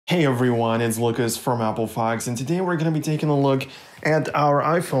Hey everyone, it's Lucas from AppleFox, and today we're going to be taking a look at our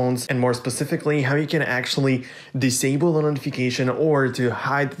iPhones and more specifically how you can actually disable the notification or to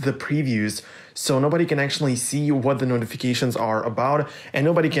hide the previews so nobody can actually see what the notifications are about and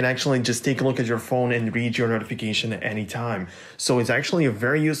nobody can actually just take a look at your phone and read your notification at any time. So it's actually a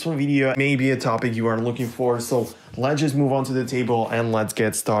very useful video, maybe a topic you are looking for. So let's just move on to the table and let's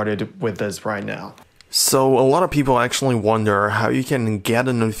get started with this right now. So a lot of people actually wonder how you can get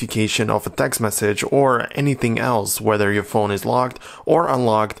a notification of a text message or anything else, whether your phone is locked or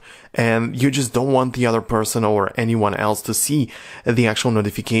unlocked, and you just don't want the other person or anyone else to see the actual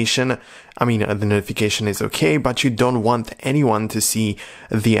notification. I mean, the notification is okay, but you don't want anyone to see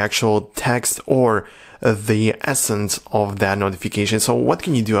the actual text or the essence of that notification. So what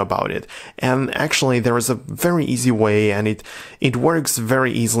can you do about it? And actually there is a very easy way, and it works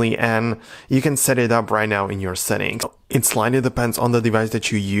very easily, and you can set it up right now in your settings. It slightly depends on the device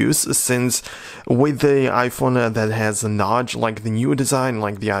that you use, since with the iPhone that has a notch, like the new design,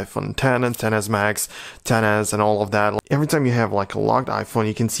 like the iPhone 10 and 10s Max, 10s and all of that, every time you have like a locked iPhone,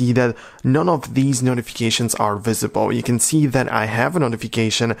 you can see that none of these notifications are visible. You can see that I have a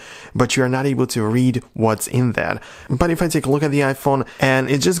notification, but you are not able to read what's in that. But if I take a look at the iPhone, and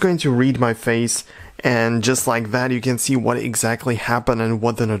it's just going to read my face, and just like that, you can see what exactly happened and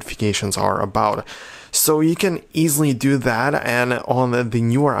what the notifications are about. So you can easily do that, and on the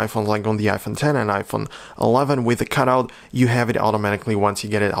newer iPhones, like on the iPhone 10 and iPhone 11 with the cutout, you have it automatically once you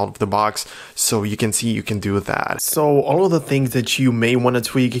get it out of the box, so you can see you can do that. So all of the things that you may want to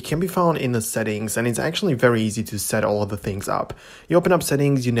tweak can be found in the settings, and it's actually very easy to set all of the things up. You open up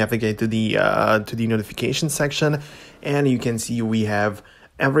settings, you navigate to the notification section, and you can see we have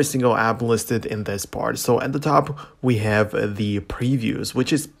every single app listed in this part. So at the top, we have the previews,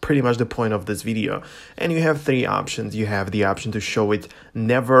 which is pretty much the point of this video. And you have three options. You have the option to show it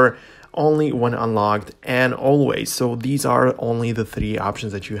never, only when unlocked, and always. So these are only the three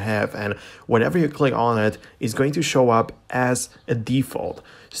options that you have, and whenever you click on it, it's going to show up as a default.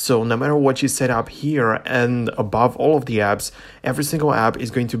 So no matter what you set up here and above all of the apps, every single app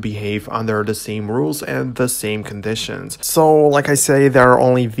is going to behave under the same rules and the same conditions. So like I say, there are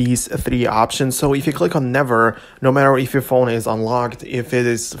only these three options. So if you click on never, no matter if your phone is unlocked, if it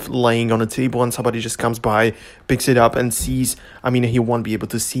is laying on a table and somebody just comes by, picks it up and sees, he won't be able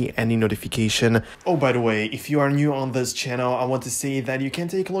to see any notification. Oh, by the way, if you are new on this channel, I want to say that you can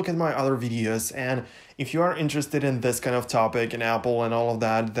take a look at my other videos, and if you are interested in this kind of topic in Apple and all of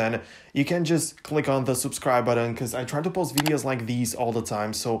that, then you can just click on the subscribe button, because I try to post videos like these all the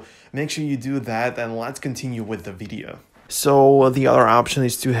time. So make sure you do that, and let's continue with the video. So the other option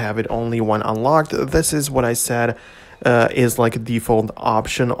is to have it only when unlocked. This is what I said is like a default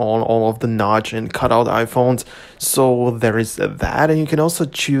option on all of the notch and cutout iPhones. So there is that, and you can also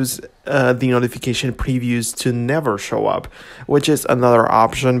choose the notification previews to never show up, which is another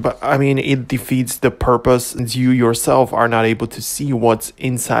option, but it defeats the purpose, since you yourself are not able to see what's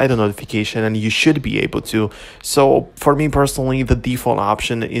inside the notification, and you should be able to. So for me personally, the default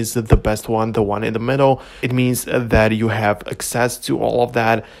option is the best one, the one in the middle. It means that you have access to all of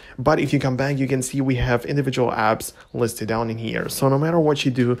that, but if you come back, you can see we have individual apps listed down in here. So no matter what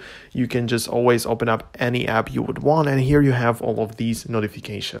you do, you can just always open up any app you would want, and here you have all of these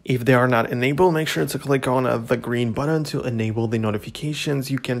notifications. If they are not enabled, make sure to click on the green button to enable the notifications.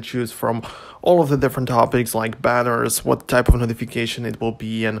 You can choose from all of the different topics like banners, what type of notification it will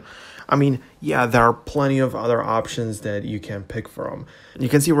be, and yeah, there are plenty of other options that you can pick from. You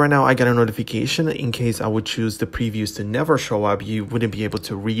can see right now I got a notification. In case I would choose the previews to never show up, you wouldn't be able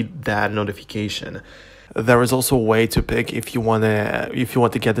to read that notification. There is also a way to pick if you want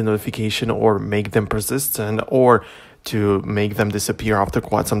to get the notification or make them persistent, or to make them disappear after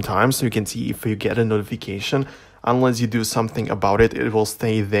quite some time. So you can see if you get a notification, unless you do something about it, it will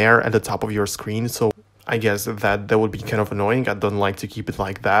stay there at the top of your screen. So I guess that would be kind of annoying. I don't like to keep it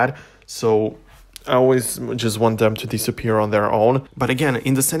like that. So I always just want them to disappear on their own. But again,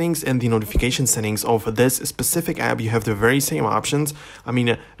 in the settings and the notification settings of this specific app, you have the very same options.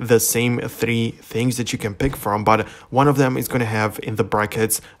 The same three things that you can pick from, but one of them is going to have in the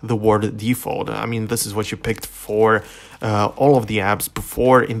brackets the word default. This is what you picked for all of the apps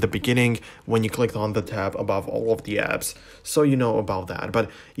before in the beginning when you clicked on the tab above all of the apps. So you know about that.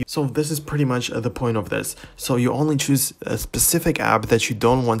 So this is pretty much the point of this. So you only choose a specific app that you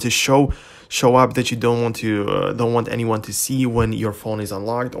don't want to show up, that you don't want anyone to see when your phone is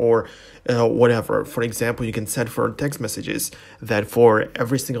unlocked, or whatever. For example, you can set for text messages that for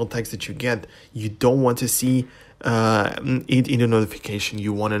every single text that you get, you don't want to see it in the notification.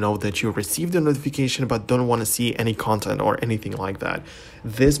 You want to know that you received the notification but don't want to see any content or anything like that.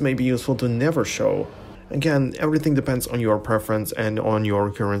 This may be useful to never show. Again, everything depends on your preference and on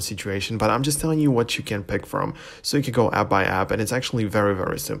your current situation, but I'm just telling you what you can pick from. So you can go app by app, and it's actually very,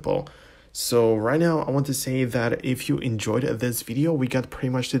 very simple. So right now, I want to say that if you enjoyed this video, we got pretty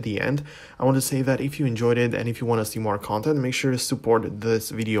much to the end. I want to say that if you enjoyed it and if you want to see more content, make sure to support this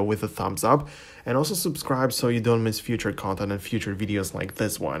video with a thumbs up and also subscribe so you don't miss future content and future videos like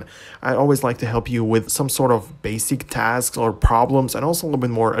this one. I always like to help you with some sort of basic tasks or problems and also a little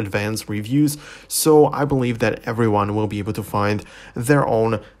bit more advanced reviews. So I believe that everyone will be able to find their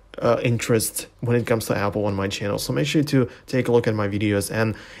own interest when it comes to Apple on my channel. So make sure to take a look at my videos,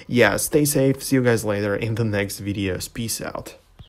 and yeah, stay safe. See you guys later in the next videos. Peace out.